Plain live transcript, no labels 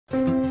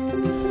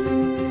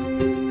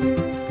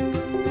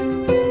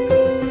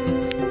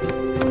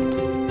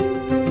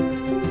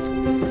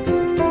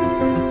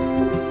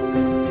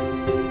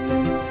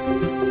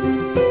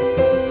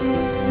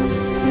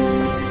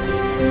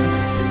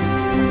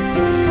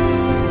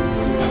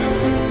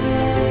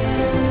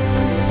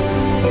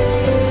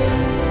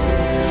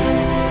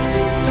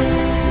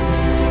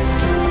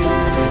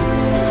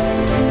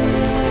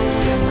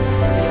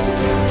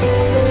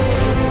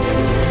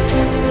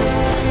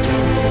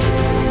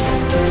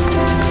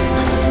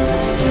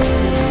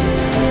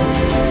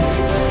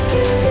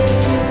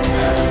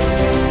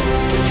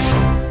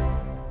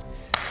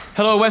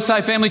Hello,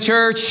 Westside Family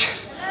Church.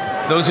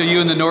 Those of you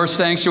in the North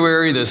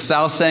Sanctuary, the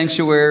South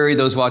Sanctuary,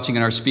 those watching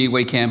in our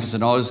Speedway campus,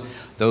 and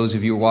those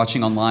of you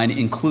watching online,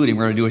 including,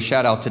 we're going to do a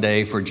shout out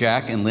today for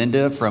Jack and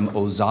Linda from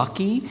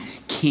Ozaki,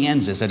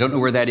 Kansas. I don't know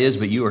where that is,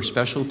 but you are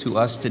special to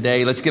us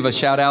today. Let's give a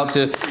shout out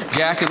to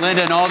Jack and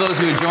Linda and all those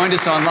who have joined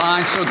us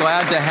online. So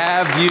glad to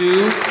have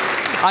you.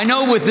 I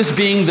know with this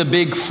being the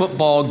big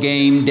football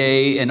game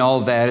day and all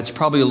that, it's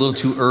probably a little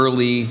too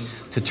early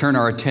to turn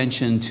our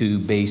attention to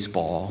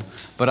baseball.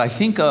 But I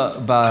think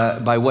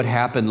by what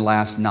happened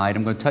last night,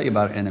 I'm going to tell you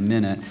about it in a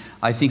minute,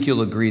 I think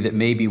you'll agree that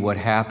maybe what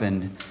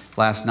happened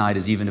last night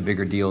is even a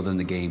bigger deal than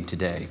the game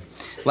today.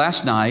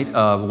 Last night,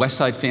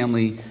 Westside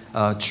Family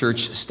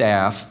Church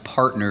staff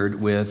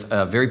partnered with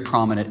a very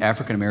prominent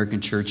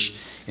African-American church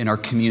in our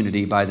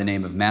community by the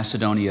name of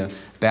Macedonia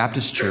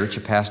Baptist Church,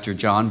 a pastor,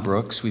 John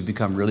Brooks. We've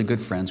become really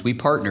good friends. We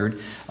partnered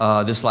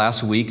this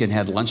last week and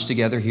had lunch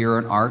together here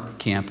on our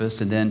campus.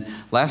 And then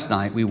last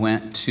night we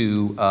went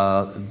to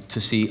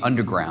see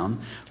Underground,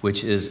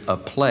 which is a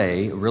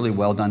play, a really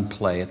well done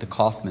play at the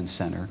Kaufman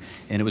Center.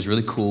 And it was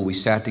really cool. We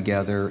sat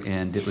together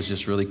and it was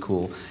just really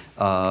cool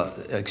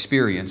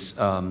experience.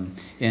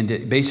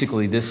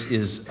 Basically this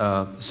is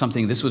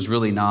something, this was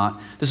really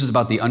not, this is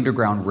about the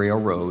Underground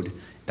Railroad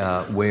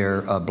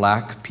where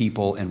black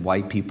people and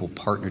white people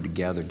partnered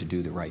together to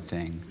do the right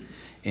thing.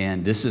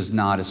 And this is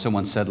not, as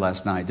someone said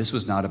last night, this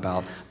was not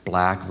about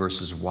black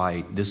versus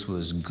white. This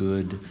was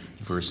good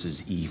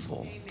versus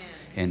evil. Amen.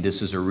 And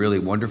this is a really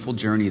wonderful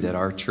journey that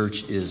our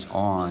church is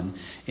on.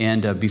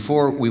 And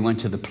before we went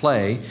to the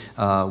play,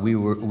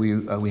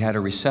 we had a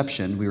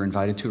reception. We were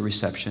invited to a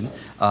reception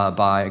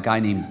by a guy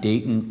named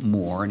Dayton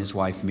Moore and his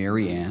wife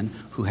Mary Ann,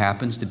 who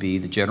happens to be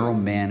the general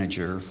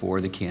manager for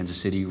the Kansas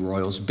City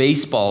Royals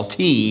baseball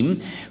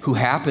team, who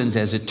happens,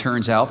 as it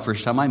turns out,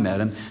 first time I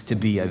met him, to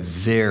be a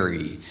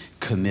very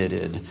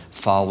committed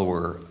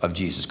follower of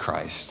Jesus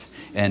Christ.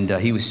 And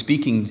he was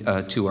speaking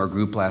to our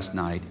group last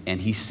night, and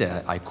he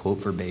said, I quote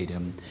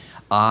verbatim,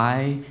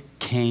 "I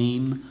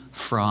came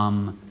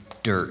from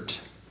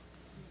dirt,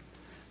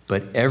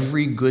 but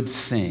every good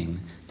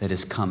thing that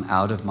has come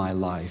out of my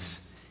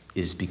life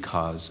is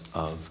because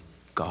of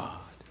God."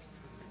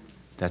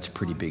 That's a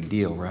pretty big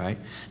deal, right?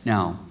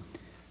 Now,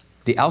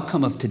 the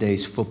outcome of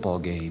today's football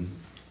game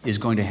is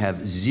going to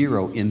have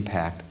zero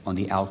impact on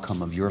the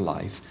outcome of your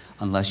life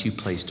unless you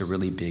placed a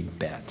really big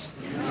bet.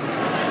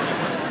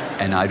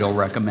 And I don't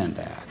recommend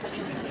that.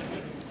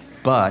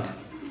 But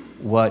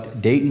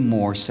what Dayton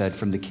Moore said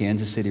from the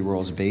Kansas City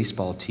Royals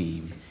baseball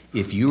team,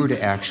 if you were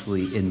to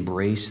actually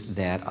embrace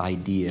that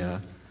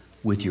idea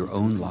with your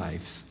own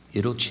life,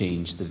 it'll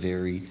change the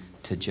very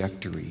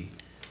trajectory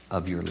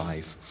of your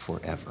life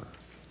forever.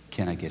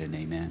 Can I get an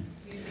amen?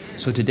 Amen.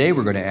 So today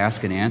we're going to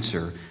ask and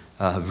answer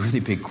a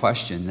really big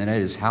question, and that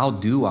is, how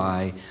do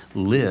I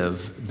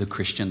live the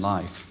Christian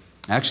life?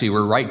 Actually,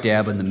 we're right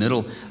dab in the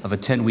middle of a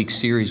 10-week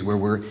series where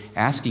we're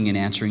asking and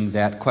answering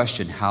that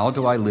question. How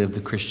do I live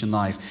the Christian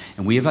life?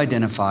 And we have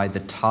identified the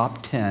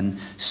top 10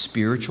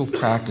 spiritual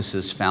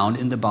practices found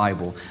in the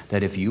Bible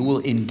that if you will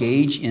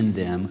engage in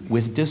them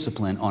with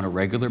discipline on a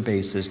regular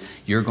basis,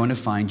 you're going to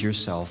find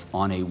yourself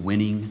on a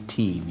winning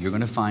team. You're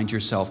going to find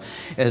yourself,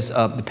 as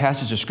the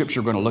passage of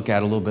Scripture we're going to look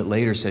at a little bit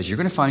later says, you're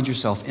going to find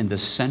yourself in the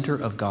center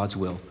of God's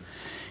will.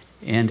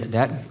 And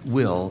that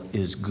will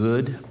is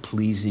good,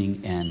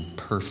 pleasing, and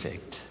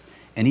perfect.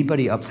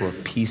 Anybody up for a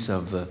piece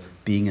of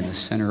being in the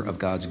center of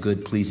God's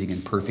good, pleasing,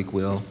 and perfect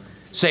will?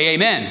 Say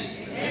amen.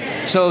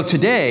 Amen. So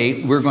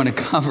today we're going to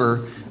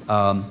cover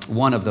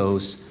one of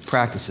those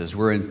practices.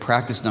 We're in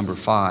practice number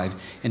 5.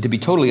 And to be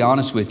totally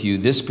honest with you,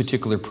 this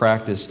particular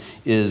practice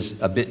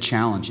is a bit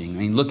challenging. I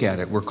mean, look at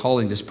it. We're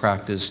calling this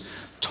practice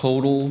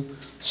total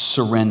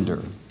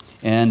surrender.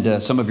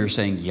 And some of you are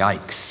saying,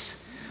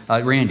 yikes.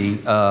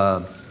 Randy,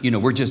 you know,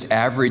 we're just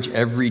average,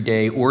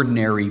 everyday,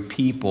 ordinary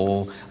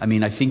people. I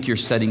mean, I think you're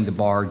setting the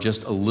bar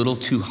just a little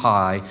too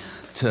high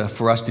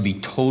for us to be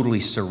totally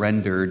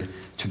surrendered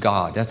to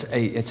God.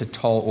 It's a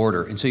tall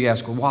order. And so you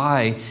ask,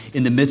 why,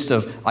 in the midst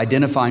of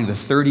identifying the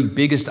 30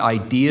 biggest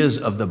ideas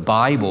of the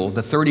Bible,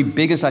 the 30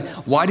 biggest,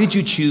 why did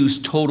you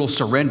choose total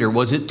surrender?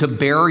 Was it to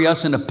bury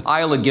us in a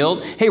pile of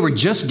guilt? Hey, we're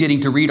just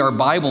getting to read our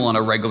Bible on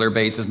a regular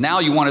basis. Now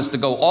you want us to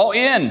go all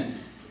in.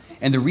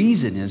 And the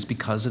reason is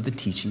because of the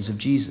teachings of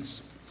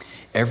Jesus.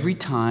 Every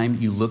time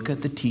you look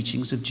at the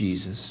teachings of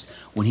Jesus,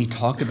 when he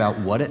talked about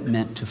what it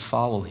meant to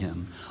follow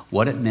him,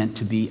 what it meant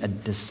to be a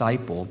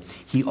disciple,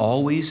 he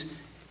always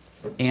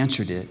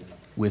answered it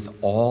with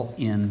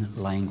all-in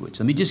language.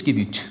 Let me just give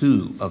you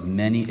 2 of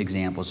many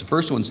examples. The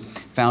first one's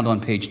found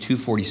on page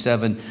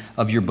 247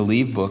 of your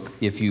Believe book,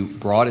 if you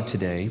brought it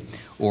today,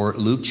 or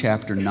Luke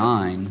chapter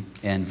 9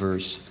 and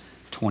verse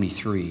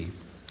 23.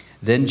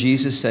 Then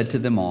Jesus said to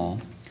them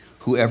all,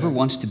 "Whoever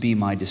wants to be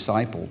my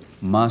disciple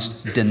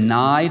must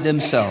deny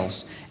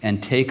themselves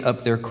and take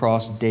up their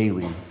cross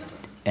daily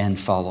and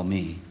follow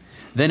me."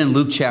 Then in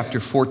Luke chapter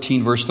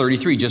 14, verse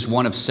 33, just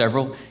one of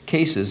several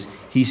cases,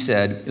 he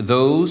said,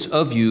 "Those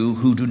of you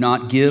who do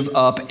not give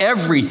up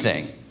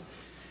everything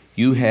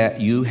you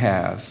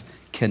have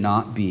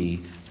cannot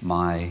be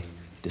my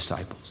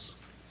disciples.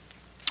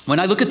 When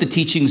I look at the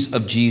teachings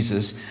of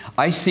Jesus,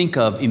 I think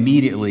of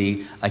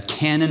immediately a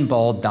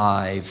cannonball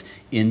dive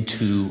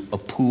into a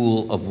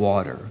pool of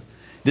water.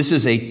 This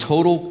is a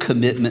total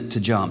commitment to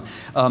jump.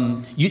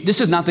 This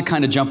is not the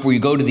kind of jump where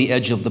you go to the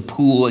edge of the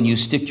pool and you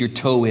stick your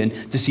toe in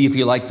to see if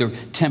you like the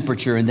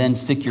temperature and then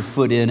stick your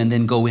foot in and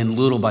then go in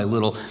little by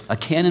little. A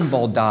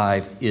cannonball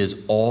dive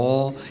is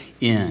all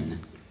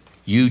in.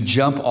 You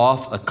jump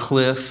off a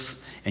cliff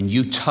and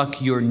you tuck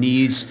your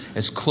knees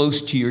as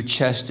close to your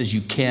chest as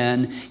you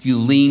can. You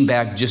lean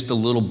back just a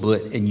little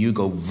bit and you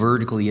go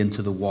vertically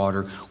into the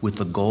water with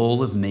the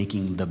goal of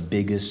making the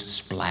biggest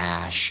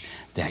splash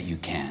that you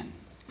can.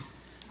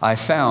 I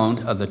found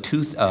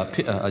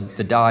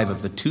the dive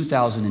of the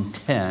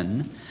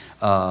 2010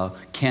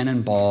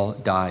 Cannonball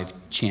Dive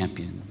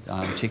Champion.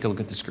 Take a look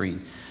at the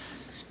screen.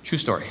 True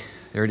story.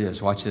 There it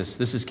is. Watch this.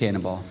 This is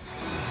Cannonball.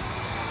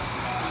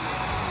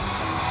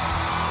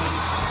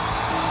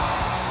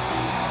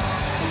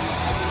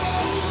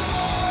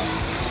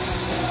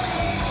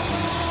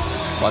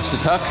 Watch the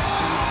tuck.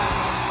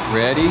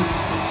 Ready?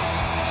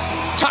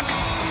 Tuck.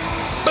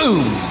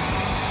 Boom.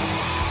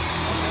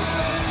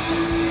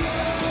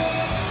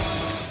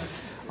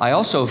 I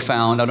also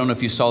found, I don't know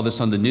if you saw this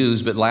on the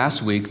news, but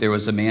last week there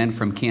was a man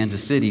from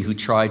Kansas City who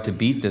tried to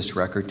beat this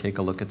record. Take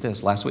a look at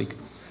this. Last week.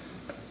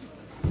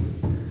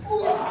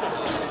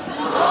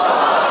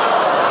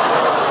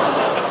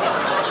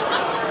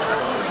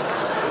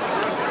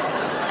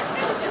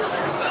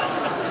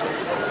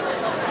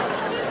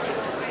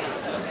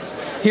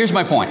 Here's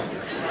my point.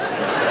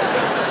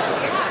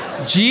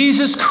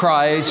 Jesus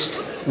Christ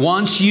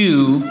wants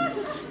you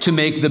to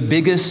make the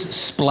biggest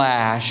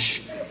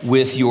splash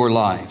with your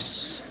lives.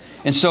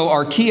 And so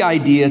our key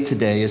idea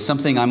today is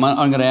something I'm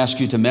going to ask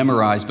you to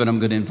memorize, but I'm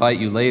going to invite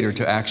you later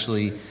to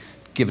actually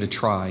give it a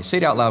try. Say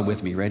it out loud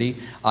with me. Ready?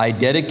 I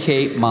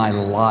dedicate my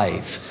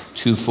life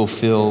to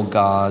fulfill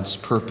God's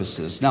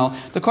purposes. Now,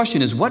 the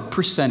question is, what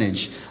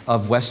percentage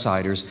of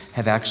Westsiders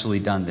have actually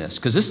done this?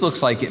 Because this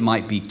looks like it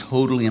might be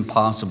totally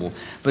impossible.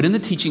 But in the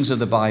teachings of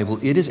the Bible,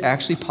 it is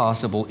actually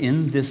possible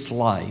in this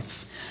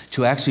life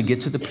to actually get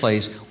to the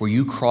place where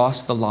you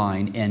cross the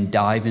line and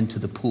dive into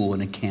the pool in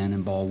a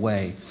cannonball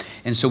way.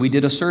 And so we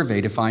did a survey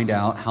to find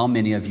out how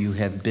many of you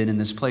have been in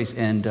this place.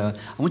 And I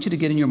want you to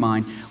get in your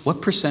mind,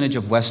 what percentage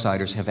of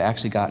Westsiders have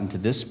actually gotten to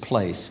this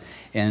place?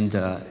 And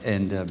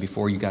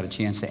before you got a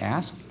chance to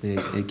ask,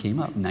 it came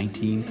up,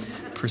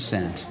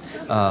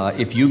 19%.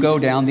 If you go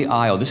down the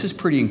aisle, this is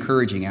pretty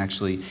encouraging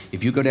actually.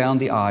 If you go down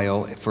the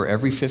aisle, for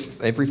every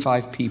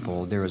 5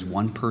 people, there is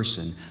one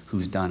person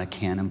who's done a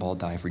cannonball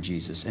dive for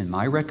Jesus. And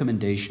my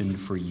recommendation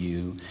for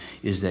you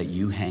is that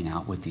you hang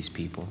out with these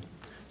people,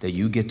 that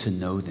you get to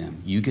know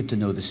them. You get to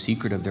know the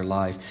secret of their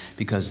life,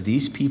 because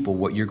these people,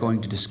 what you're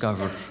going to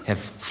discover, have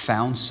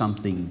found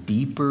something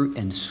deeper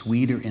and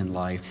sweeter in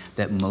life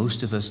that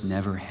most of us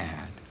never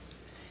had.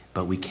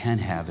 But we can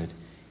have it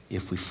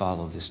if we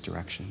follow this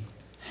direction.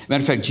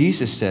 Matter of fact,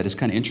 Jesus said, it's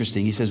kind of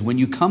interesting, he says, when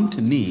you come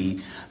to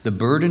me, the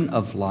burden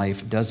of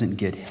life doesn't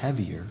get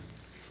heavier,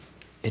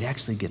 it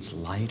actually gets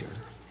lighter.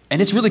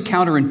 And it's really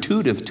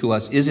counterintuitive to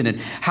us, isn't it?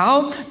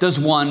 How does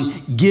one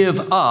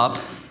give up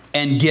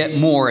and get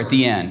more at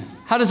the end?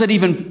 How does that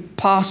even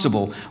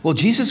possible? Well,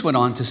 Jesus went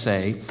on to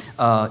say,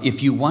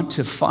 if you want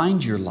to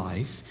find your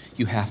life,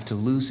 you have to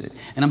lose it.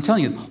 And I'm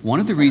telling you, one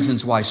of the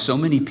reasons why so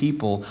many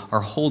people are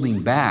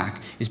holding back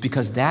is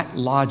because that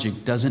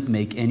logic doesn't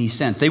make any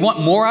sense. They want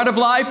more out of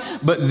life,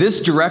 but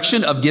this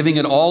direction of giving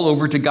it all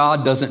over to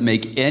God doesn't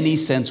make any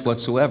sense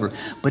whatsoever.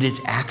 But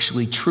it's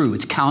actually true.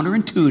 It's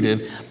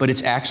counterintuitive, but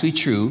it's actually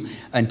true.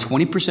 And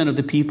 20% of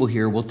the people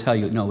here will tell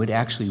you, no, it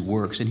actually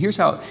works. And here's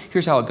how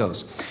it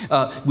goes.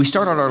 We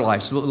start out our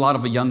lives. A lot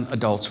of young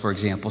adults, for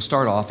example,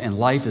 start off and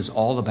life is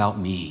all about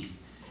me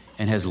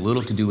and has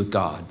little to do with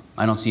God.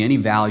 I don't see any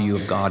value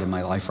of God in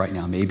my life right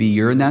now. Maybe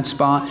you're in that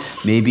spot.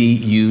 Maybe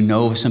you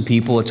know some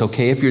people. It's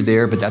okay if you're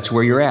there, but that's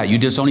where you're at. You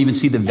just don't even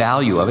see the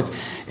value of it.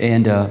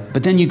 And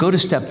but then you go to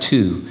step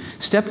 2.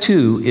 Step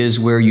 2 is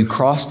where you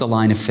cross the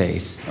line of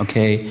faith,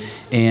 okay?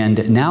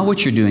 And now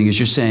what you're doing is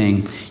you're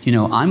saying, you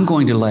know, I'm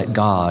going to let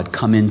God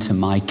come into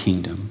my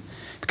kingdom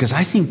because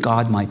I think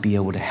God might be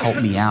able to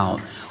help me out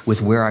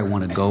with where I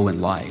want to go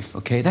in life,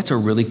 okay? That's a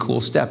really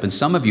cool step. And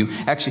some of you,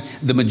 actually,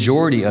 the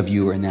majority of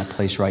you are in that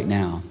place right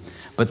now.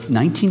 But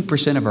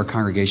 19% of our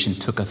congregation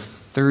took a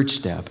 3rd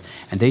step,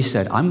 and they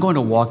said, I'm going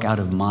to walk out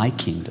of my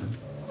kingdom,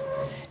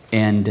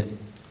 and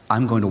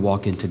I'm going to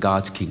walk into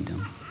God's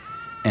kingdom,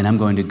 and I'm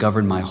going to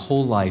govern my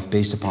whole life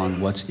based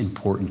upon what's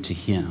important to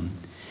Him.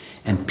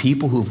 And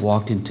people who've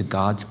walked into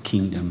God's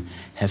kingdom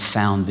have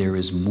found there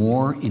is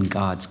more in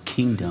God's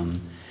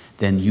kingdom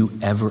than you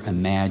ever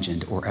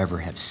imagined or ever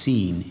have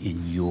seen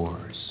in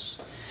yours.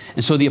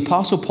 And so the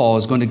Apostle Paul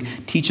is going to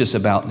teach us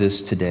about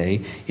this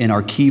today in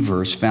our key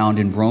verse found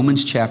in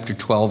Romans chapter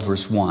 12,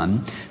 verse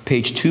 1,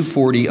 page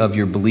 240 of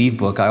your Believe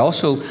book. I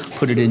also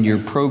put it in your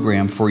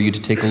program for you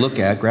to take a look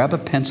at. Grab a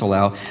pencil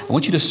out. I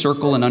want you to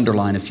circle and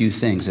underline a few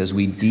things as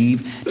we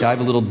dive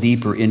a little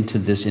deeper into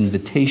this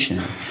invitation.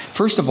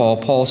 First of all,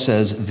 Paul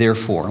says,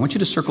 therefore. I want you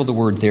to circle the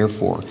word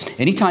therefore.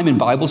 Anytime in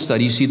Bible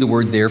study you see the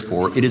word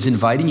therefore, it is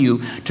inviting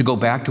you to go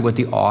back to what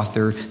the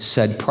author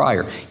said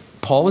prior.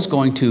 Paul is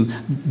going to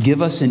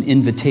give us an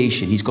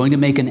invitation. He's going to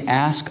make an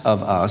ask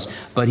of us,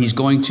 but he's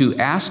going to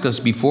ask us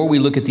before we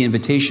look at the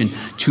invitation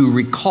to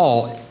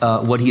recall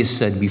what he has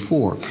said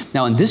before.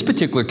 Now, in this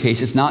particular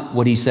case, it's not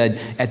what he said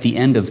at the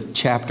end of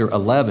chapter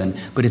 11,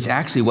 but it's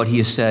actually what he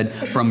has said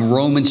from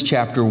Romans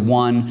chapter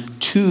 1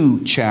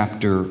 to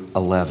chapter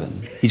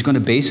 11. He's going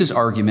to base his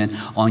argument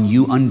on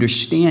you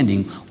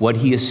understanding what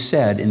he has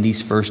said in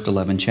these first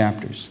 11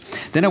 chapters.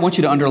 Then I want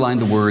you to underline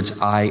the words,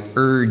 I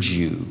urge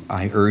you.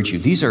 I urge you.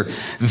 These are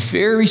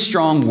very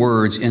strong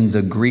words in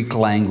the Greek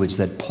language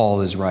that Paul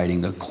is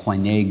writing, the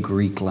Koine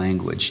Greek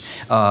language.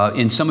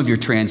 In some of your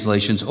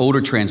translations,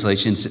 older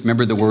translations,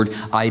 remember the word,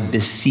 I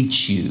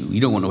beseech you.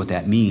 You don't know what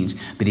that means,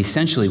 but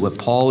essentially what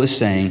Paul is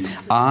saying,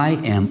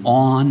 I am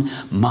on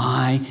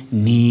my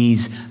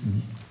knees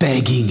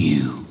begging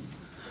you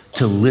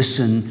to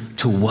listen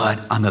to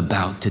what I'm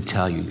about to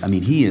tell you. I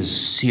mean, he is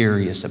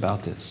serious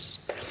about this.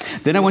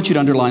 Then I want you to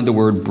underline the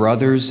word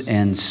brothers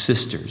and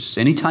sisters.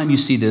 Anytime you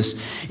see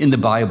this in the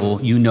Bible,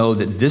 you know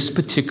that this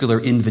particular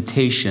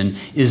invitation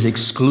is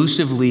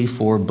exclusively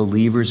for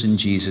believers in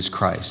Jesus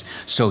Christ.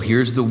 So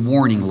here's the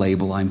warning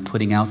label I'm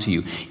putting out to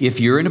you. If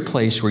you're in a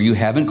place where you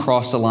haven't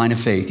crossed the line of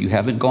faith, you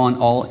haven't gone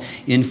all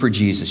in for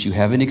Jesus, you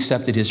haven't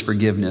accepted his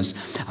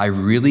forgiveness, I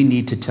really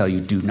need to tell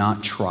you, do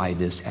not try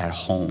this at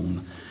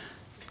home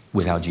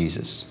without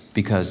Jesus,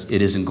 because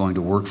it isn't going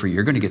to work for you.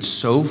 You're going to get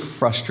so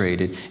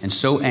frustrated and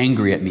so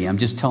angry at me. I'm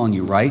just telling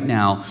you right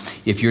now,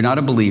 if you're not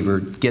a believer,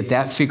 get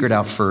that figured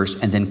out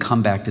first and then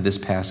come back to this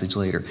passage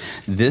later.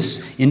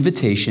 This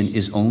invitation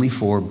is only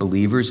for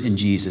believers in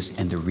Jesus,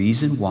 and the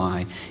reason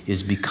why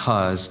is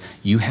because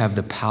you have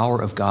the power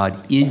of God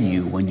in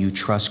you when you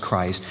trust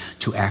Christ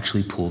to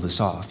actually pull this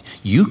off.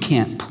 You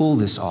can't pull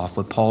this off,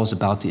 what Paul is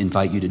about to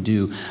invite you to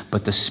do,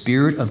 but the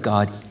Spirit of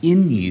God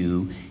in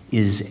you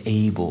is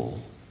able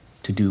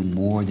to do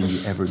more than you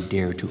ever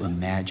dare to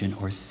imagine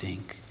or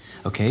think.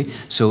 Okay?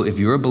 So if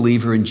you're a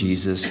believer in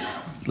Jesus,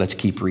 let's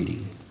keep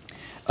reading.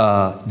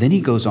 Then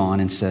he goes on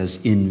and says,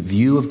 in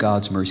view of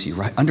God's mercy,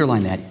 right?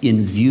 Underline that,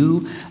 in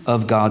view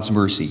of God's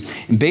mercy.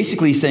 And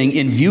basically he's saying,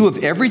 in view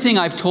of everything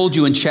I've told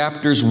you in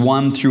chapters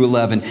 1 through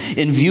 11,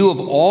 in view of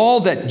all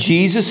that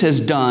Jesus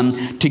has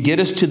done to get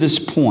us to this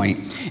point,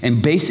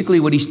 and basically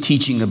what he's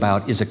teaching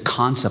about is a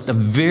concept, a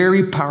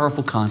very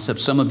powerful concept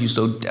some of you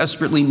so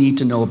desperately need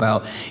to know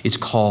about. It's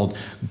called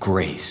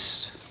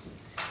grace.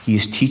 He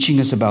is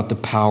teaching us about the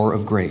power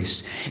of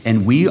grace.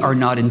 And we are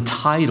not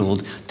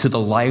entitled to the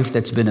life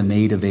that's been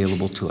made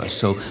available to us.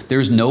 So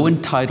there's no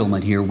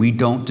entitlement here. We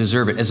don't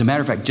deserve it. As a matter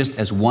of fact, just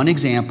as one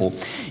example,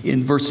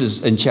 in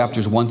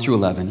chapters 1 through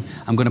 11,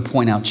 I'm going to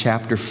point out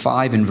chapter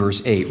 5 and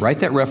verse 8. Write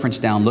that reference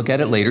down. Look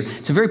at it later.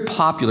 It's a very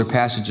popular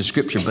passage of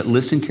Scripture, but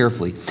listen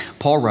carefully.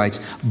 Paul writes,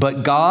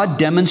 but God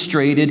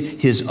demonstrated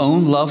his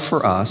own love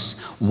for us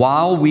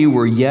while we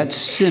were yet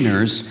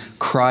sinners.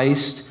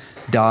 Christ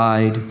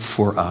died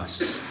for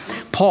us.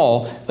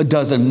 Paul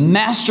does a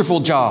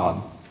masterful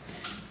job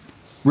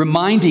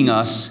reminding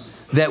us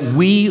that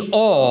we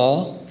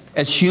all,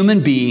 as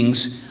human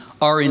beings,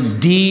 are in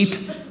deep,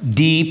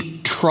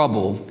 deep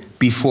trouble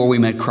before we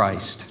met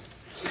Christ.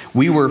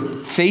 We were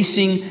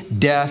facing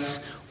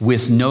death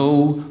with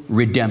no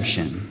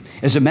redemption.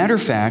 As a matter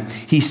of fact,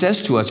 he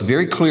says to us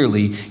very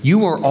clearly,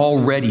 you are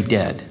already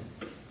dead.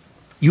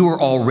 You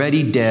are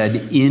already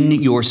dead in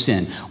your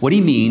sin. What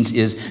he means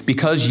is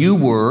because you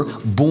were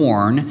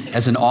born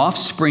as an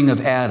offspring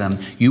of Adam,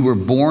 you were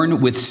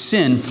born with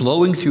sin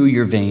flowing through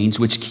your veins,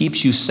 which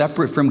keeps you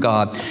separate from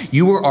God.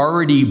 You were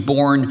already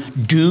born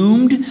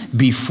doomed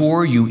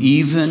before you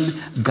even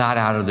got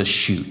out of the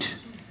chute.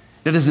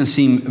 That doesn't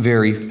seem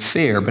very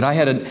fair, but I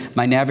had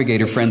my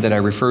navigator friend that I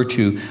referred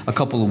to a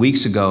couple of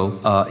weeks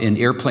ago in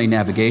airplane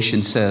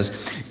navigation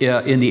says,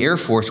 in the Air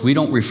Force, we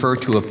don't refer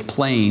to a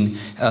plane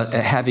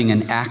having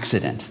an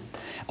accident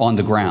on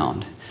the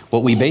ground.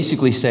 What we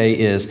basically say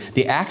is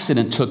the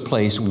accident took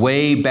place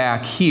way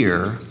back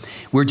here.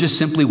 We're just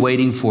simply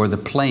waiting for the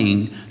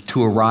plane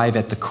to arrive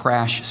at the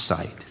crash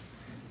site.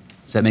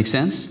 Does that make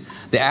sense?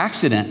 The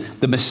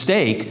accident, the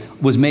mistake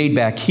was made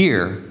back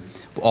here.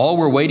 All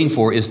we're waiting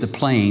for is the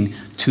plane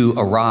to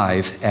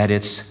arrive at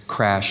its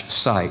crash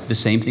site. The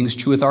same thing is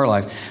true with our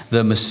life.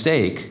 The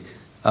mistake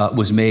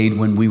was made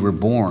when we were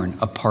born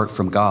apart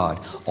from God.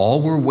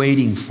 All we're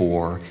waiting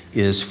for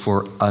is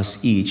for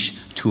us each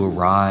to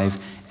arrive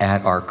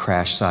at our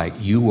crash site.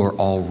 You were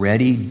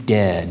already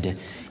dead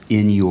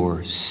in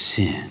your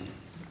sin.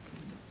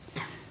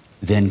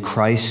 Then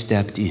Christ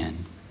stepped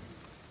in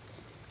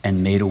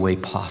and made a way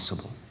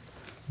possible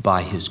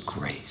by his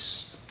grace.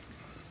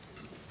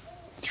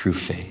 Through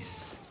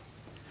faith.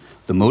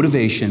 The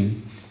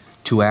motivation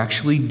to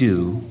actually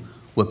do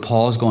what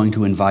Paul's going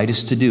to invite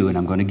us to do, and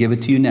I'm going to give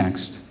it to you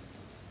next,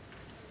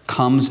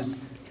 comes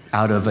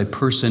out of a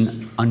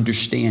person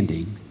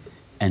understanding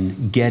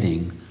and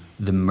getting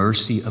the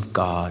mercy of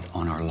God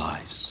on our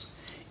lives.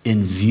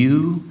 In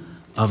view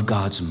of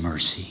God's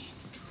mercy,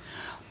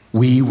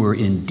 we were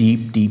in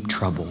deep, deep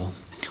trouble,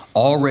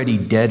 already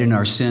dead in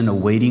our sin,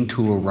 awaiting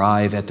to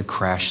arrive at the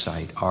crash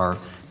site,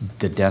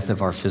 the death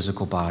of our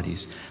physical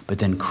bodies. But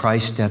then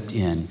Christ stepped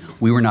in.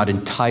 We were not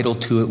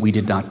entitled to it. We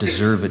did not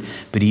deserve it.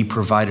 But he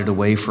provided a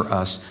way for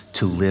us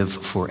to live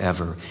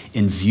forever.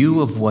 In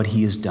view of what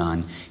he has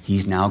done,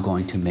 he's now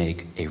going to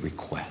make a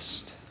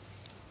request.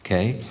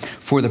 Okay?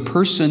 For the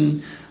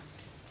person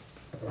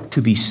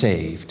to be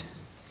saved,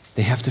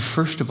 they have to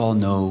first of all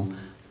know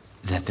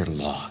that they're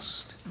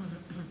lost.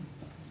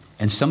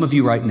 And some of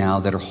you right now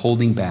that are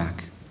holding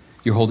back,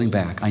 you're holding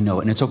back, I know,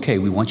 and it's okay.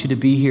 We want you to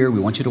be here. We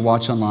want you to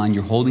watch online.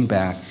 You're holding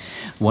back.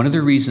 One of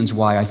the reasons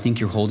why I think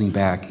you're holding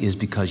back is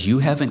because you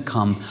haven't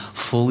come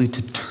fully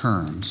to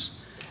terms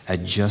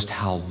at just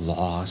how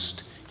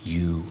lost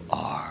you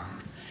are.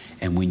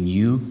 And when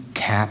you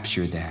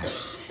capture that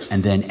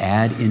and then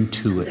add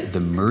into it the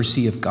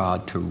mercy of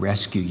God to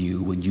rescue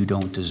you when you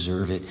don't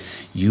deserve it,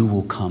 you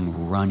will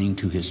come running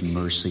to his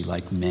mercy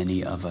like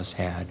many of us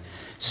had,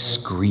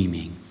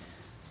 screaming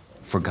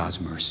for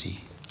God's mercy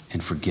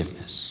and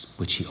forgiveness,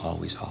 which he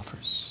always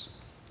offers.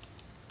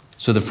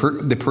 So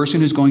the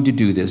person who's going to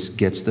do this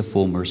gets the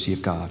full mercy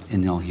of God.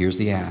 And now here's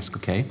the ask,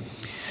 okay?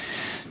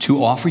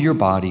 To offer your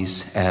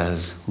bodies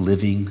as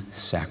living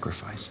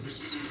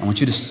sacrifices. I want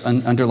you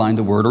to underline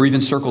the word or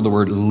even circle the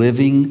word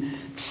living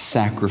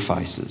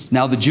sacrifices.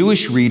 Now, the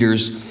Jewish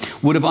readers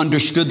would have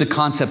understood the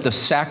concept of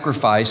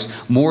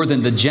sacrifice more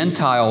than the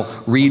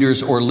Gentile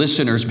readers or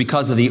listeners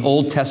because of the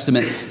Old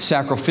Testament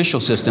sacrificial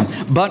system.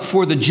 But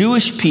for the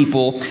Jewish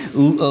people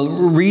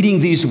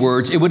reading these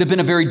words, it would have been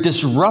a very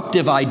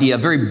disruptive idea, a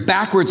very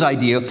backwards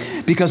idea,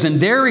 because in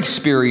their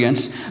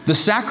experience, the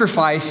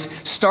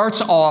sacrifice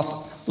starts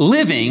off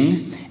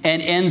living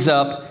and ends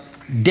up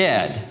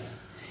dead.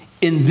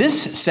 In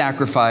this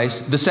sacrifice,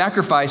 the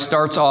sacrifice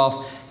starts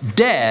off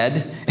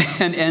dead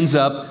and ends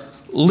up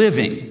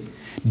living.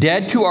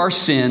 Dead to our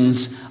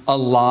sins,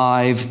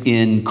 alive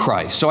in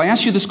Christ. So I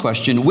ask you this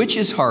question: which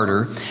is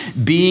harder,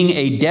 being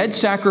a dead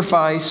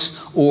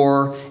sacrifice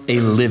or a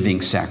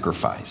living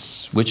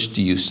sacrifice? Which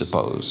do you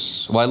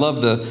suppose? Well, I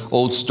love the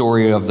old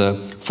story of the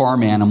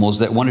farm animals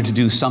that wanted to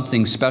do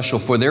something special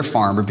for their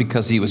farmer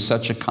because he was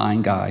such a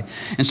kind guy.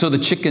 And so the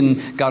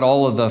chicken got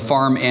all of the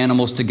farm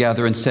animals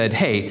together and said,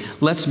 hey,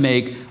 let's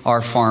make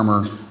our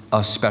farmer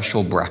a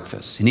special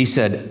breakfast. And he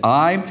said,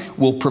 I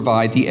will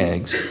provide the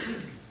eggs.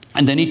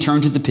 And then he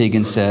turned to the pig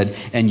and said,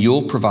 and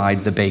you'll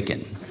provide the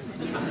bacon.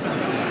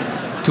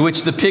 To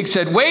which the pig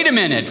said, wait a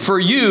minute, for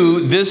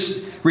you,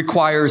 this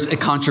requires a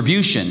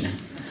contribution.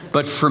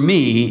 But for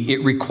me,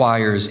 it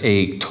requires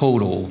a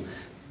total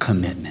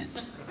commitment.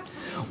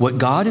 What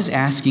God is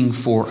asking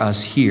for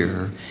us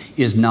here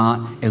is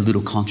not a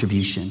little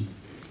contribution.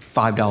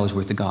 $5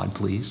 worth of God,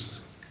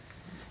 please.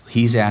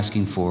 He's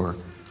asking for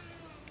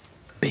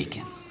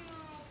bacon.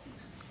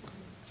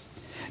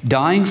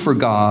 Dying for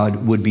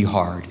God would be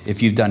hard.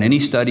 If you've done any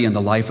study on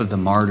the life of the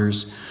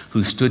martyrs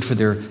who stood for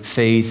their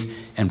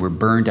faith and were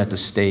burned at the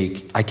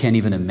stake, I can't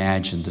even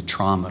imagine the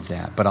trauma of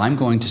that. But I'm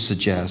going to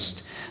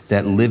suggest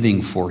that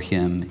living for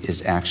him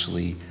is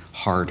actually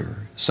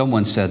harder.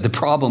 Someone said the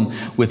problem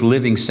with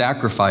living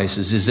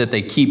sacrifices is that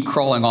they keep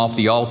crawling off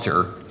the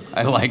altar.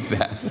 I like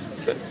that.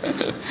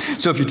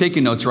 So if you're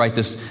taking notes, write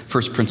this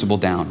first principle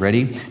down.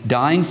 Ready?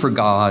 Dying for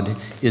God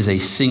is a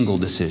single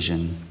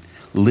decision.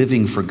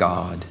 Living for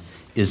God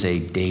is a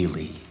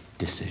daily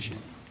decision.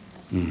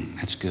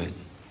 That's good.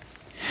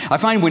 I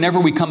find whenever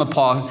we come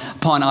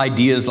upon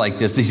ideas like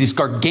this, these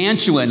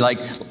gargantuan, like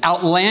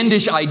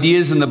outlandish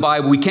ideas in the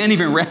Bible, we can't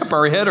even wrap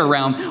our head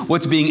around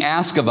what's being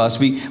asked of us.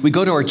 We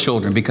go to our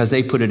children because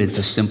they put it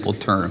into simple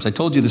terms. I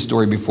told you the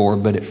story before,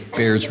 but it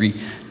bears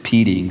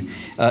repeating.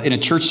 In a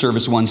church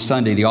service one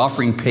Sunday, the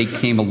offering plate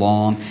came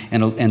along,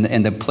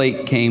 and the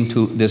plate came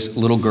to this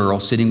little girl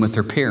sitting with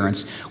her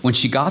parents. When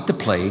she got the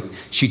plate,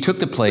 she took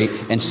the plate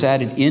and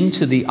sat it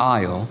into the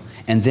aisle,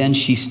 and then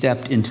she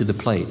stepped into the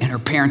plate. And her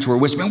parents were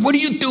whispering, what are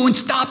you doing?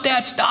 Stop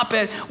that, stop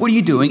it. What are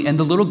you doing? And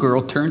the little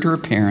girl turned to her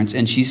parents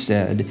and she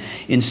said,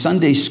 in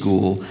Sunday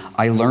school,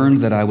 I learned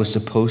that I was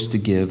supposed to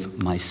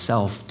give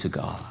myself to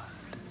God.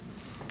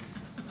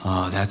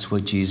 Oh, that's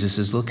what Jesus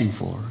is looking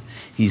for.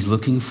 He's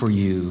looking for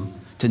you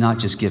to not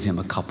just give him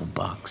a couple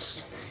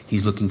bucks.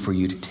 He's looking for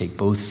you to take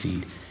both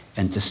feet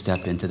and to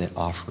step into that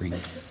offering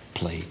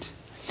plate.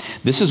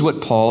 This is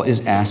what Paul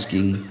is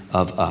asking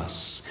of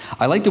us.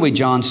 I like the way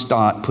John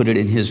Stott put it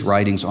in his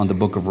writings on the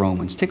book of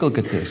Romans. Take a look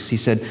at this. He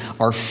said,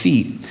 our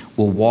feet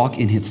will walk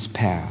in his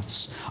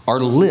paths. Our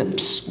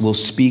lips will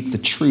speak the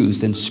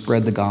truth and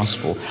spread the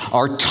gospel.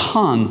 Our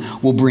tongue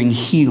will bring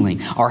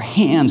healing. Our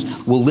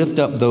hands will lift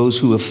up those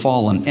who have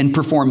fallen and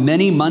perform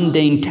many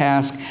mundane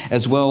tasks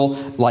as well,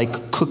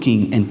 like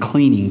cooking and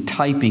cleaning,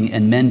 typing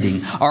and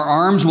mending. Our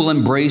arms will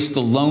embrace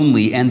the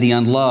lonely and the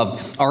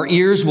unloved. Our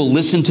ears will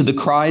listen to the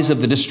cries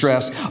of the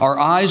distressed. Our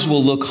eyes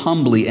will look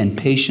humbly and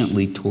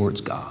patiently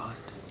towards God.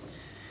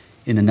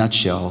 In a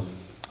nutshell,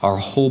 our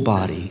whole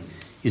body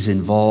is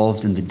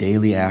involved in the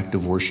daily act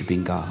of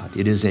worshiping God.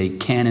 It is a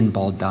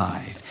cannonball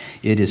dive.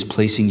 It is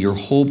placing your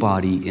whole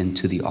body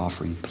into the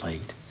offering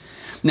plate.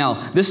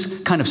 Now,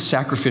 this kind of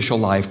sacrificial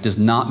life does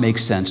not make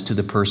sense to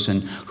the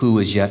person who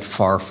is yet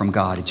far from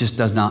God. It just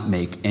does not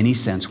make any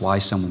sense why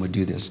someone would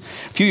do this. A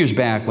few years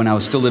back, when I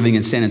was still living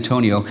in San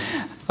Antonio,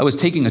 I was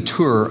taking a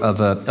tour of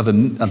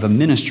a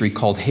ministry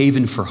called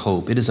Haven for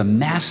Hope. It is a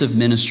massive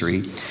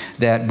ministry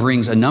that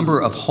brings a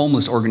number of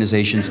homeless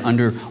organizations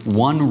under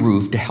one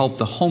roof to help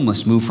the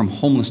homeless move from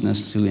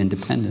homelessness to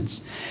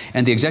independence.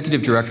 And the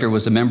executive director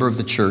was a member of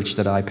the church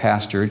that I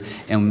pastored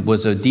and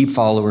was a deep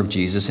follower of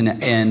Jesus.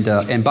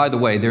 And by the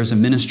way, there's a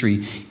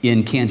ministry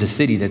in Kansas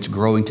City that's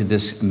growing to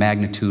this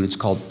magnitude. It's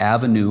called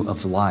Avenue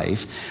of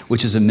Life,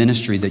 which is a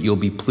ministry that you'll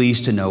be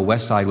pleased to know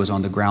Westside was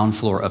on the ground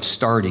floor of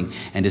starting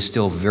and is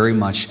still very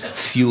much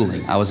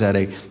fueling. I was at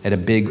a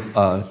big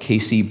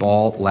KC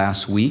ball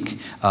last week,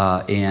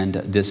 and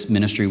this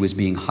ministry was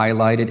being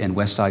highlighted, and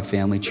Westside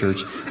Family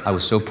Church, I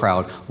was so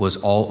proud, was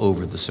all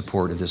over the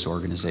support of this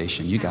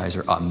organization. You guys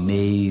are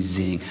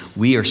amazing.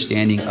 We are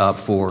standing up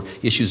for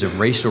issues of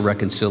racial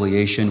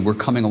reconciliation. We're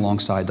coming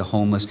alongside the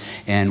homeless,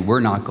 and we're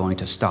not going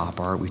to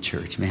stop, are we,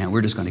 church? Man,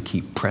 we're just going to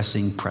keep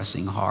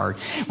pressing hard.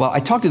 Well, I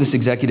talked to this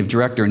executive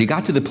director, and he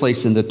got to the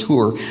place in the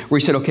tour where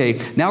he said, okay,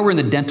 now we're in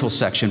the dental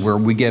section where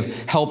we give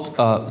help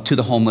to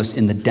the homeless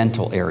in the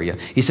dental area.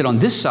 He said, on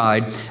this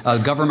side,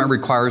 government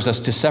requires us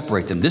to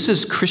separate them. This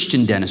is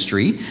Christian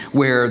dentistry,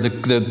 where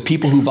the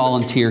people who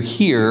volunteer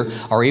here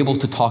are able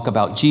to talk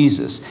about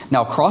Jesus.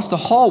 Now, across the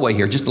hallway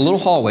here, just a little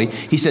hallway,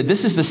 he said,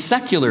 this is the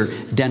secular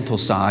dental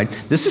side.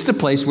 This is the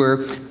place where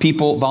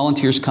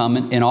volunteers come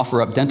and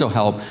offer up dental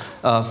help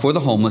for the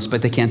homeless,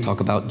 but they can't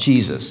talk about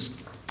Jesus.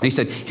 And he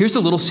said, here's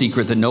the little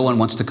secret that no one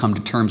wants to come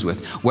to terms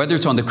with. Whether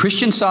it's on the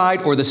Christian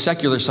side or the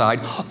secular side,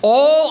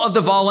 all of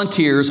the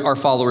volunteers are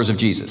followers of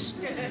Jesus.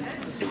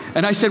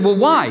 And I said, well,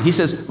 why? He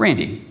says,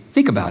 Randy,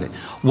 think about it.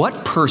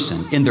 What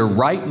person in their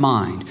right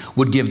mind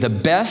would give the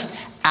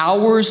best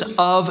hours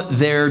of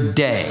their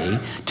day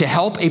to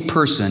help a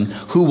person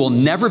who will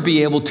never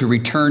be able to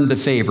return the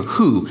favor?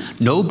 Who?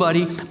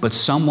 Nobody but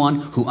someone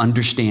who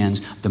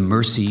understands the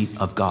mercy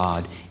of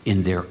God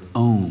in their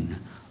own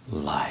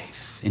life.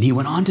 And he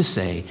went on to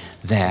say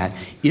that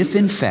if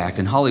in fact,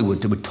 and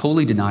Hollywood would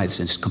totally deny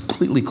this and it's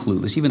completely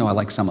clueless, even though I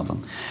like some of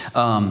them,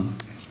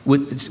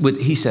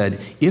 he said,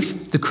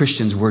 if the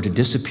Christians were to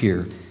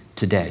disappear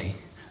today,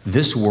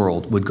 this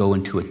world would go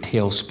into a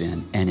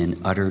tailspin and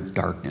in utter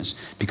darkness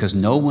because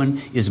no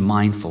one is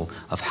mindful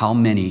of how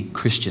many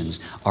Christians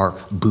are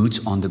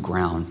boots on the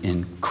ground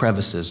in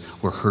crevices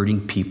where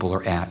hurting people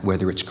are at,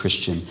 whether it's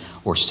Christian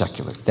or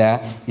secular.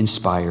 That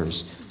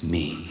inspires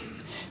me.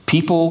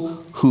 People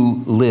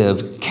who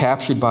live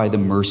captured by the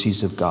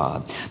mercies of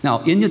God.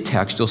 Now, in the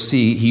text, you'll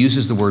see he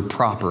uses the word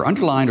proper.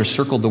 Underlined or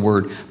circled the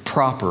word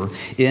proper.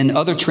 In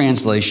other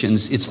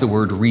translations, it's the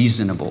word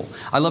reasonable.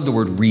 I love the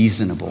word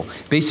reasonable.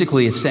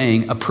 Basically, it's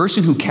saying a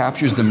person who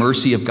captures the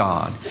mercy of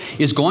God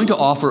is going to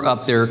offer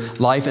up their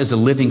life as a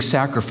living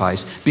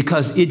sacrifice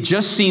because it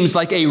just seems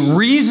like a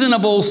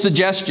reasonable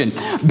suggestion.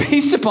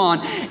 Based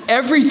upon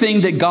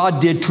everything that God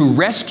did to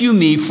rescue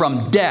me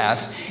from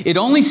death, it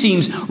only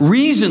seems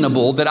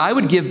reasonable that I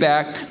would give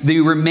back the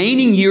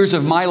remaining years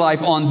of my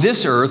life on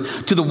this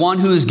earth to the one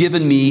who has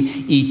given me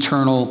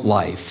eternal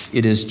life.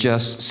 It is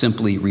just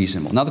simply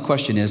reasonable. Now the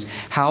question is,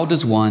 how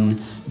does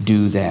one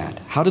do that?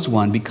 How does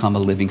one become a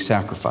living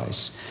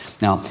sacrifice?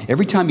 Now,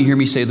 every time you hear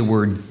me say the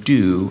word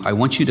do, I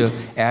want you to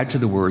add to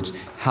the words,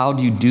 how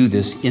do you do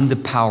this in the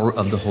power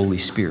of the Holy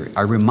Spirit?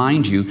 I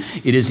remind you,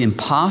 it is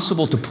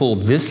impossible to pull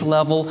this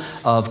level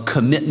of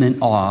commitment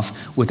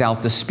off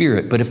without the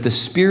Spirit. But if the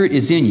Spirit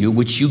is in you,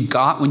 which you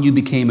got when you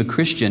became a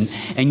Christian,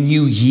 and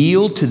you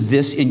yield to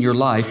this in your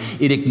life,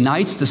 it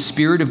ignites the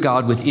Spirit of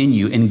God within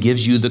you and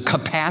gives you the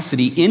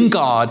capacity in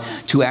God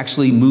to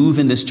actually move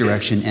in this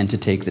direction and to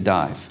take the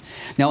dive.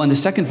 Now, in the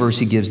second verse,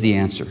 he gives the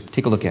answer.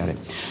 Take a look at it.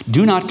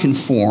 Do not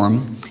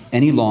conform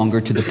any longer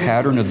to the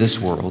pattern of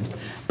this world,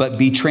 but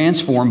be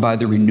transformed by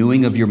the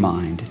renewing of your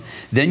mind.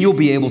 Then you'll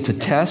be able to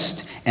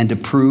test and to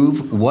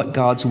prove what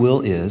God's will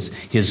is,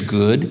 his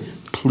good,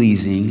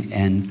 pleasing,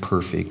 and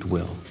perfect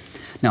will.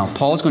 Now,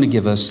 Paul is going to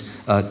give us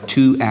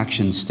two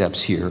action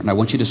steps here, and I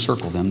want you to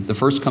circle them. The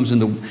first comes in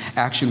the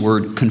action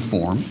word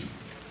conform.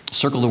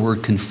 Circle the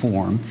word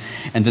conform.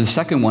 And then the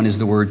second one is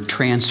the word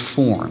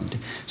transformed.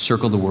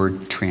 Circle the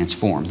word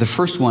transformed. The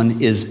first one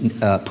is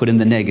put in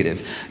the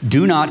negative.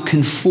 Do not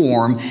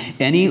conform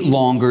any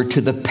longer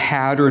to the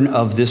pattern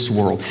of this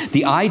world.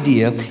 The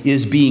idea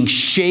is being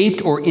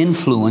shaped or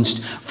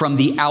influenced from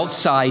the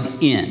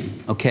outside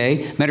in.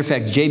 Okay? Matter of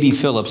fact, J.B.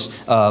 Phillips'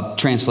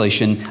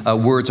 translation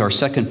words our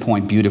second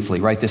point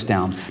beautifully. Write this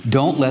down.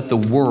 Don't let the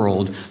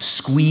world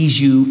squeeze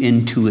you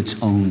into its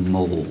own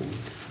mold.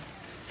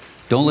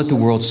 Don't let the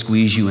world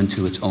squeeze you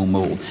into its own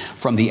mold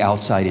from the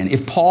outside in.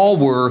 If Paul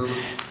were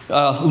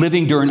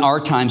living during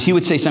our times, he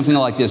would say something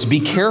like this. Be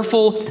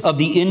careful of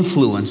the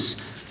influence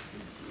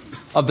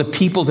of the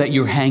people that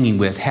you're hanging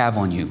with have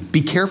on you.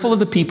 Be careful of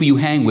the people you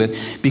hang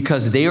with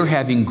because they are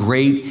having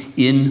great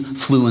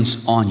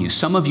influence on you.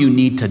 Some of you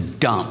need to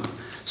dump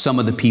some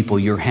of the people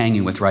you're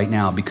hanging with right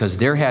now because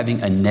they're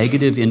having a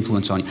negative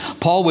influence on you.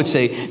 Paul would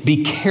say,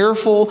 be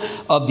careful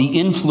of the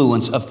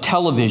influence of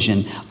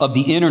television, of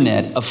the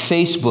internet, of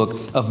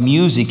Facebook, of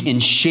music in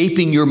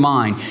shaping your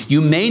mind.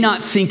 You may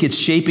not think it's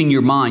shaping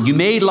your mind. You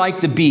may like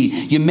the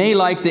beat. You may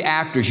like the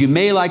actors. You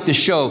may like the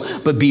show.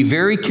 But be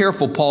very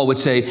careful, Paul would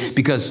say,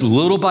 because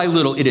little by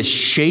little, it is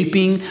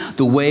shaping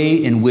the way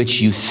in which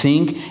you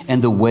think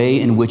and the way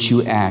in which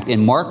you act.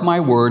 And mark my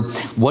word,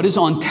 what is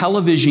on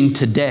television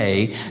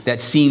today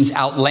that seems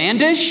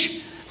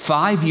outlandish,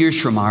 5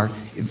 years from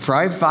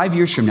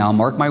now,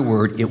 mark my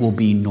word, it will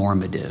be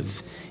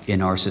normative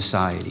in our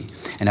society.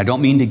 And I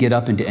don't mean to get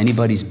up into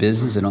anybody's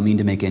business. I don't mean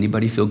to make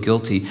anybody feel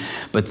guilty.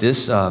 But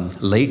this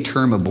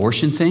late-term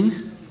abortion thing,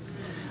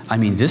 I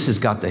mean, this has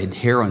got the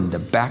hair on the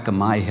back of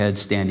my head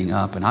standing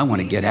up, and I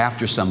want to get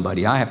after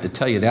somebody. I have to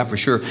tell you that for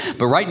sure.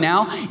 But right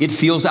now, it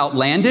feels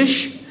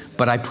outlandish.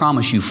 But I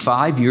promise you,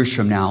 5 years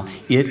from now,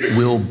 it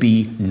will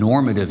be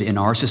normative in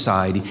our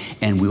society,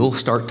 and we'll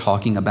start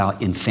talking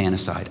about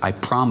infanticide. I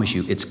promise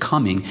you, it's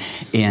coming,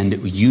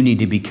 and you need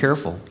to be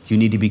careful. You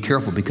need to be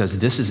careful because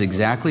this is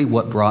exactly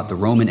what brought the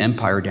Roman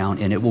Empire down,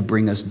 and it will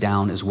bring us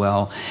down as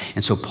well.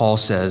 And so Paul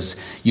says,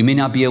 you may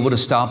not be able to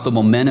stop the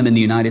momentum in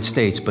the United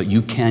States, but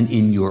you can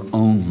in your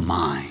own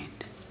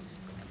mind.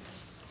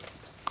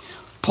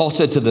 Paul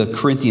said to the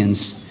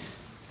Corinthians,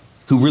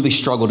 who really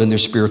struggled in their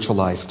spiritual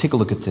life. Take a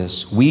look at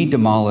this. We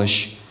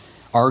demolish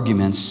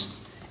arguments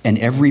and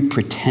every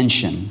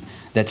pretension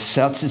that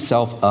sets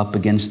itself up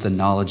against the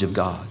knowledge of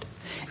God.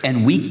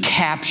 And we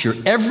capture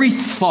every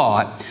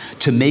thought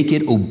to make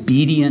it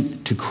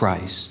obedient to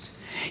Christ.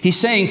 He's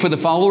saying for the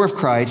follower of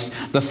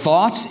Christ, the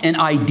thoughts and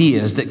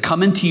ideas that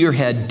come into your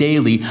head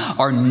daily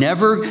are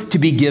never to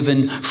be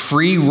given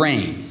free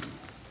rein.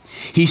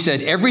 He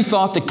said, every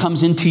thought that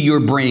comes into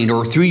your brain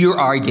or through your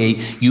eye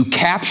gate, you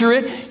capture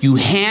it, you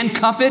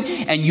handcuff it,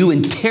 and you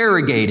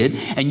interrogate it,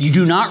 and you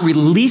do not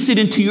release it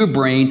into your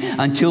brain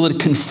until it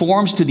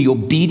conforms to the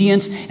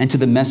obedience and to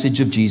the message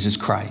of Jesus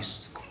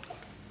Christ.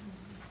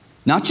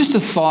 Not just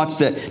the thoughts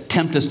that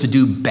tempt us to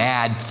do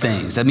bad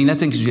things. I mean, that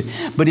thing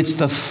is, but it's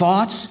the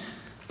thoughts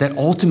that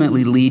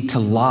ultimately lead to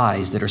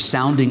lies that are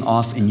sounding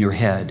off in your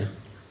head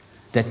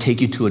that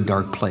take you to a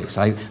dark place.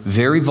 I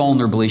very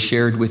vulnerably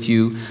shared with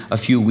you a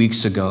few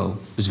weeks ago.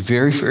 It was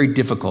very, very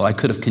difficult. I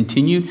could have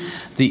continued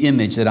the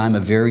image that I'm a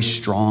very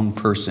strong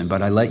person,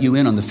 but I let you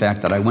in on the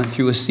fact that I went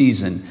through a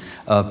season,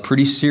 a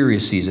pretty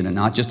serious season, and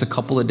not just a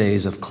couple of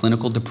days of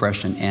clinical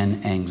depression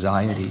and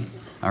anxiety,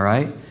 all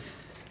right?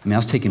 I mean, I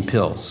was taking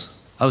pills.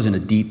 I was in a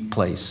deep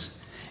place.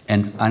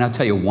 And I'll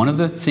tell you, one of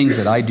the things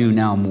that I do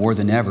now more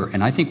than ever,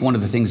 and I think one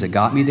of the things that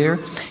got me there,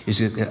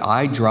 is that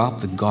I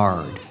dropped the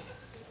guard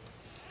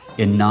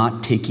in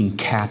not taking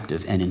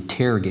captive and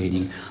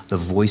interrogating the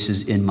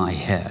voices in my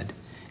head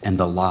and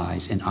the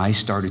lies. And I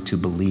started to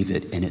believe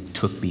it, and it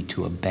took me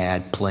to a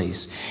bad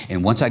place.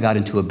 And once I got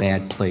into a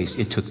bad place,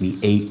 it took me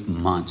 8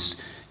 months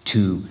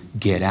to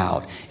get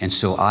out. And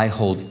so I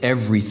hold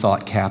every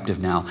thought captive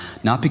now,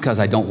 not because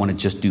I don't want to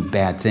just do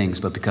bad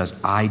things, but because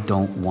I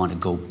don't want to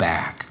go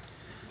back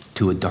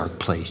to a dark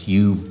place.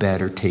 You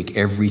better take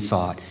every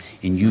thought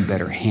and you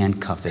better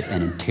handcuff it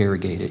and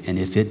interrogate it. And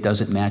if it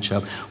doesn't match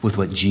up with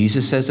what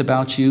Jesus says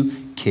about you,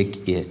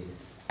 kick it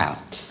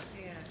out.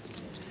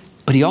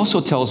 But he also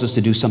tells us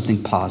to do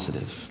something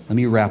positive. Let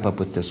me wrap up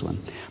with this one.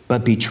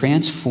 But be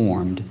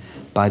transformed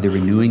by the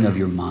renewing of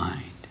your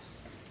mind.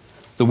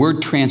 The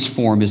word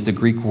transform is the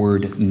Greek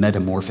word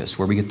metamorphosis,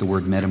 where we get the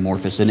word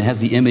metamorphosis. And it has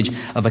the image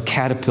of a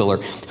caterpillar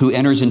who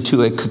enters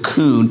into a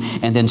cocoon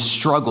and then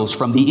struggles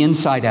from the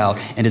inside out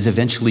and is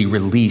eventually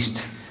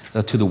released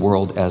to the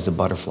world as a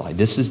butterfly.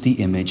 This is the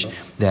image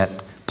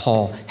that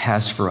Paul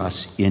has for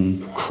us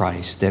in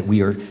Christ, that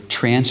we are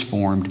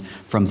transformed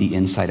from the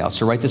inside out.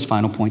 So write this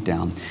final point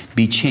down.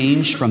 Be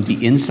changed from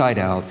the inside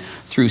out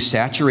through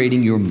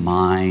saturating your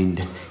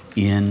mind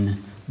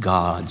in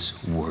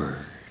God's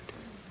word.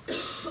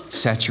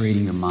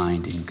 Saturating your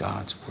mind in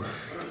God's word.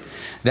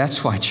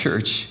 That's why,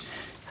 church,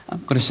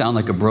 I'm going to sound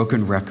like a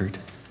broken record,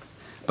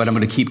 but I'm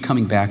going to keep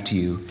coming back to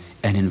you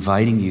and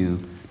inviting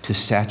you to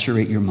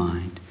saturate your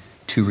mind,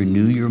 to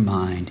renew your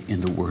mind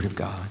in the Word of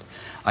God.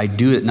 I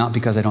do it not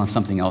because I don't have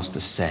something else to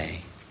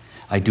say.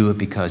 I do it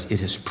because it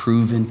has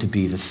proven to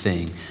be the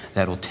thing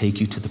that will take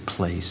you to the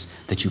place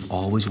that you've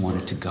always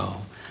wanted to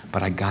go.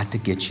 But I got to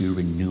get you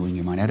renewing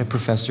your mind. I had a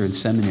professor in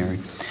seminary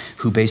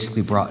who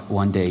basically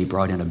one day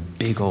brought in a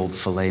big old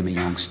filet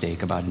mignon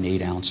steak, about an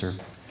 8-ouncer,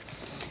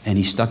 and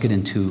he stuck it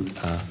into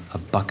a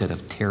bucket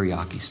of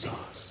teriyaki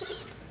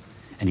sauce.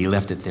 And he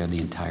left it there the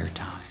entire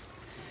time.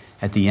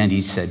 At the end,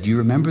 he said, do you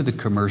remember the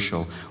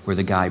commercial where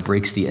the guy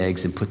breaks the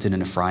eggs and puts it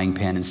in a frying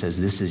pan and says,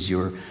 this is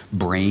your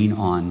brain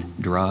on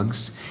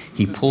drugs?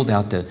 He pulled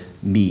out the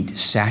meat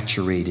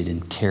saturated in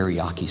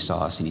teriyaki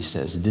sauce, and he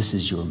says, this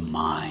is your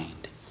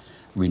mind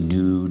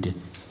renewed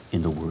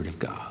in the Word of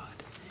God.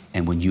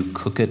 And when you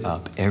cook it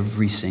up,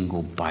 every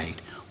single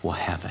bite will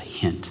have a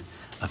hint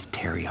of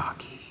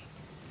teriyaki.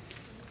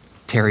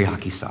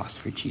 Teriyaki sauce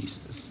for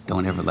Jesus.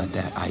 Don't ever let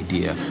that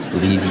idea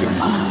leave your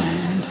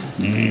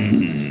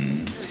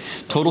mind.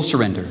 Total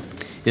surrender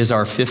is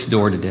our 5th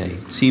door today.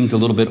 Seemed a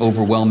little bit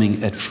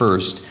overwhelming at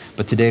first,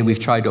 but today we've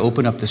tried to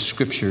open up the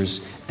scriptures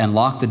and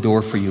lock the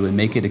door for you and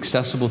make it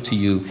accessible to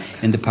you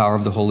in the power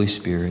of the Holy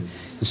Spirit.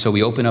 And so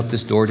we open up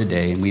this door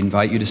today and we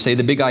invite you to say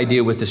the big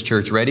idea with this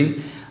church.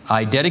 Ready?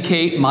 I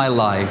dedicate my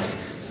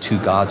life to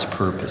God's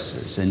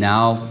purposes. And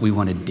now we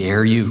want to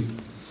dare you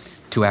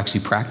to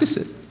actually practice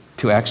it,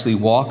 to actually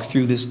walk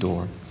through this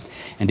door.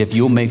 And if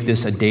you'll make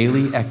this a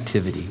daily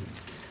activity,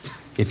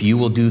 if you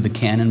will do the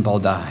cannonball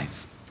dive,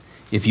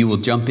 if you will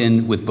jump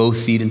in with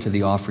both feet into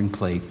the offering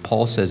plate,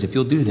 Paul says if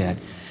you'll do that,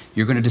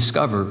 you're going to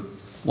discover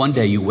one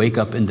day you wake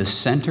up in the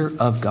center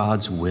of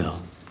God's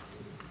will,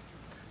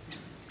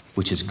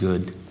 which is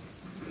good,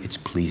 it's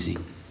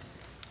pleasing,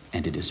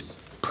 and it is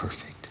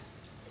perfect.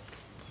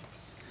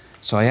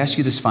 So I ask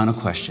you this final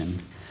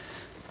question.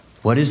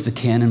 What is the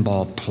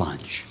cannonball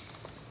plunge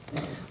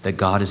that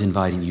God is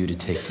inviting you to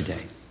take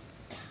today?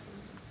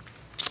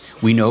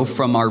 We know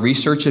from our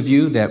research of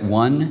you that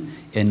 1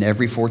 in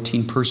every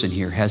 14 person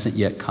here hasn't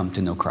yet come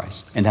to know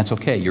Christ. And that's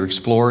okay. You're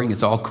exploring.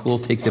 It's all cool.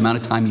 Take the amount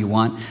of time you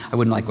want. I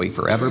wouldn't like wait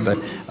forever,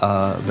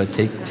 but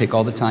take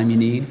all the time you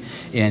need.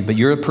 But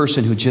you're a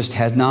person who just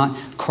has not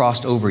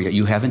crossed over yet.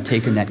 You haven't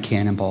taken that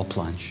cannonball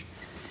plunge.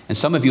 And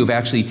some of you have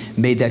actually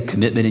made that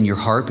commitment in your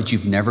heart, but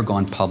you've never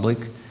gone public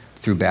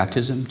through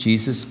baptism.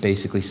 Jesus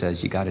basically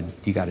says you got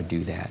to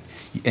do that.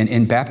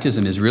 And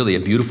baptism is really a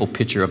beautiful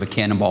picture of a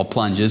cannonball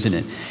plunge, isn't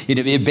it?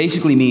 It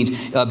basically means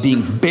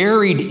being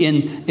buried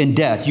in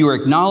death. You are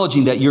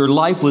acknowledging that your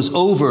life was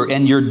over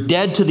and you're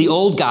dead to the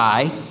old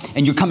guy,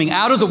 and you're coming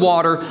out of the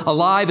water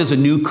alive as a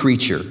new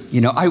creature.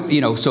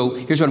 So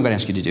here's what I'm going to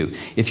ask you to do.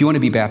 If you want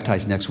to be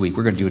baptized next week,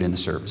 we're going to do it in the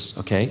service,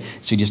 okay?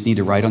 So you just need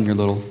to write on your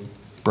little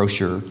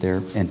brochure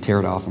there and tear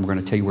it off, and we're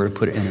going to tell you where to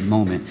put it in a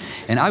moment.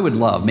 And I would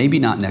love, maybe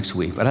not next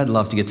week, but I'd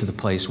love to get to the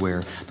place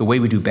where the way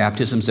we do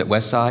baptisms at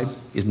Westside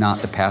is not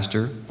the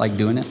pastor like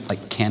doing it,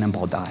 like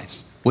cannonball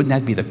dives. Wouldn't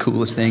that be the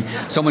coolest thing?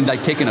 Someone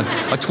like taking a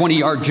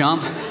 20-yard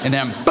jump and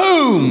then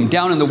boom,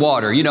 down in the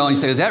water, and you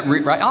say, is that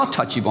right? I'll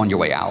touch you on your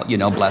way out,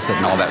 bless it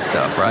and all that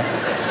stuff,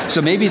 right?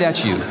 So maybe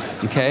that's you,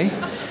 okay?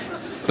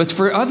 But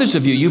for others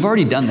of you, you've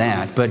already done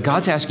that, but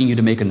God's asking you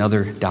to make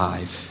another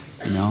dive,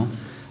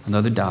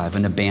 Another dive,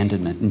 an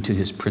abandonment into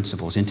his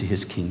principles, into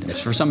his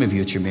kingdoms. For some of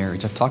you, it's your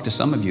marriage. I've talked to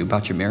some of you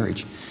about your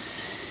marriage.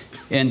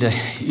 And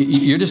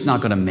you're just not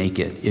going to make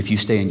it if you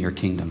stay in your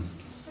kingdom.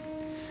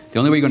 The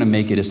only way you're going to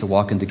make it is to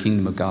walk in the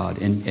kingdom of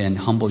God and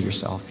humble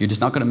yourself. You're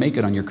just not going to make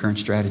it on your current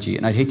strategy.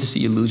 And I'd hate to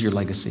see you lose your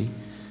legacy.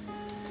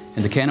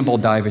 And the cannonball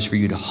dive is for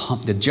you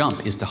the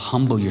jump is to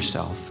humble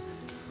yourself.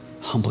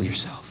 Humble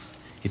yourself.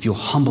 If you'll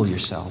humble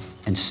yourself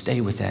and stay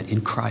with that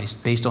in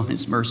Christ, based on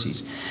his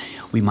mercies,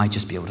 we might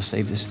just be able to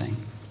save this thing.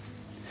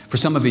 For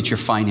some of it, your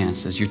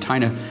finances. You're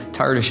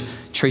tired of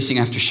tracing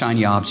after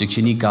shiny objects.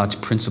 You need God's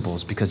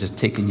principles because it's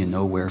taking you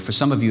nowhere. For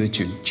some of you, it's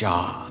your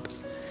job.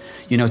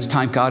 It's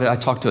time. I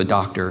talked to a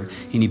doctor,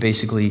 and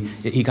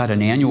he got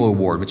an annual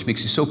award, which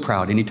makes you so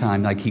proud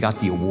anytime he got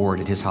the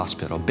award at his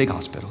hospital, big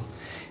hospital.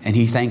 And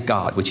he thanked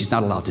God, which he's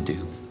not allowed to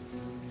do.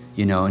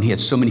 And he had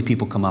so many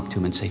people come up to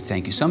him and say,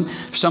 thank you.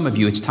 For some of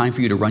you, it's time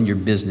for you to run your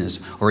business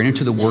or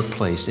enter the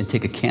workplace and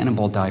take a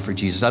cannonball dive for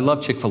Jesus. I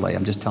love Chick-fil-A.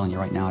 I'm just telling you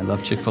right now, I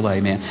love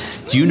Chick-fil-A, man.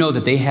 Do you know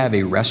that they have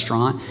a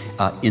restaurant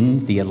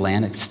in the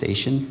Atlantic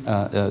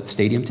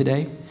Stadium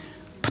today?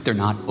 But they're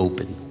not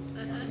open.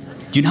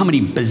 Do you know how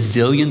many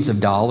bazillions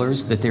of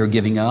dollars that they're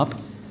giving up?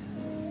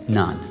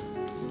 None.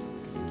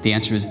 The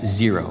answer is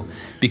 0.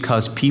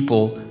 Because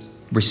people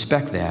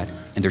respect that,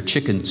 and their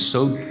chicken's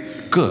so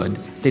good,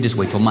 they just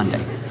wait till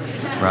Monday.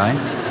 Right?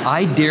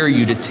 I dare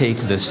you to take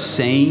the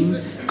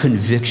same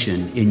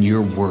conviction in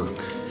your work.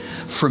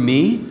 For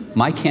me,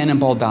 my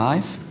cannonball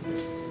dive,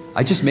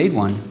 I just made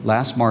one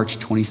last March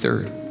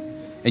 23rd.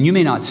 And you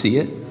may not see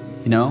it,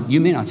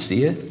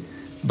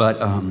 but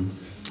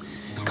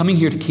coming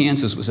here to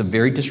Kansas was a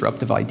very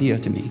disruptive idea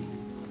to me.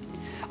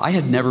 I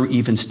had never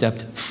even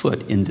stepped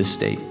foot in this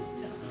state.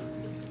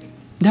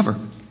 Never.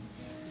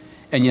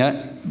 And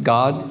yet,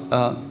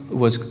 God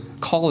was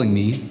calling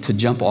me to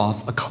jump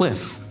off a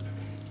cliff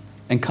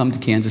and come to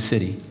Kansas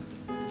City.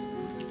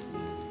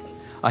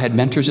 I had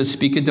mentors that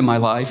speak into my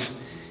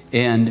life,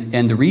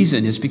 And the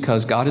reason is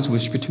because God has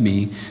whispered to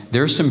me,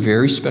 there are some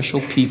very special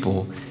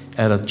people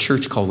at a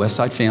church called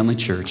Westside Family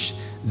Church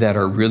that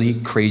are really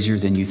crazier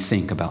than you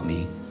think about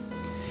me.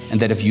 And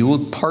that if you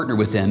will partner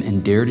with them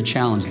and dare to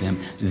challenge them,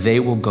 they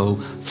will go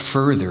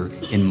further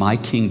in my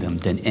kingdom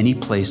than any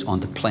place on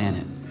the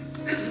planet.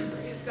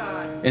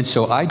 And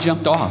so I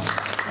jumped off.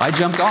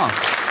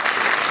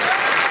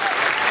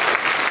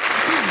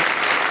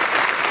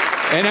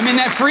 And I'm in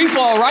that free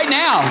fall right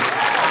now.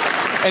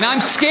 And I'm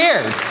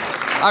scared.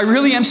 I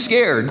really am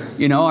scared.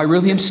 I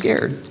really am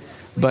scared.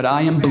 But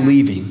I am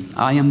believing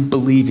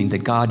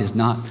that God has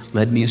not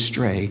led me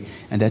astray,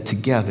 and that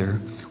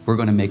together we're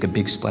going to make a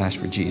big splash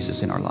for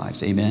Jesus in our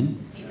lives. Amen?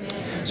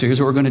 Amen. So here's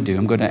what we're going to do.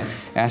 I'm going to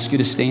ask you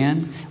to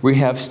stand. We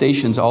have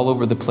stations all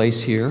over the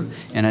place here,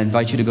 and I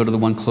invite you to go to the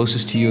one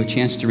closest to you, a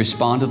chance to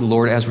respond to the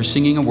Lord as we're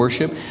singing and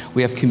worship.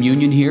 We have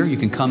communion here. You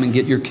can come and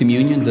get your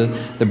communion,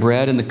 the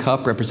bread and the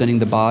cup representing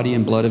the body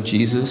and blood of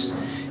Jesus.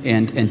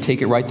 And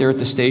take it right there at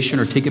the station,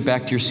 or take it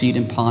back to your seat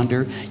and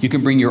ponder. You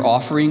can bring your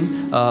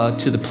offering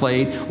to the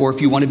plate, or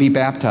if you want to be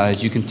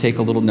baptized, you can take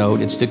a little note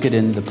and stick it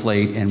in the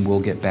plate, and we'll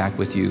get back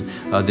with you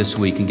this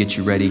week and get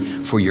you ready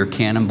for your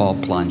cannonball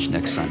plunge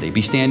next Sunday.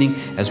 Be standing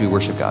as we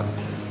worship God.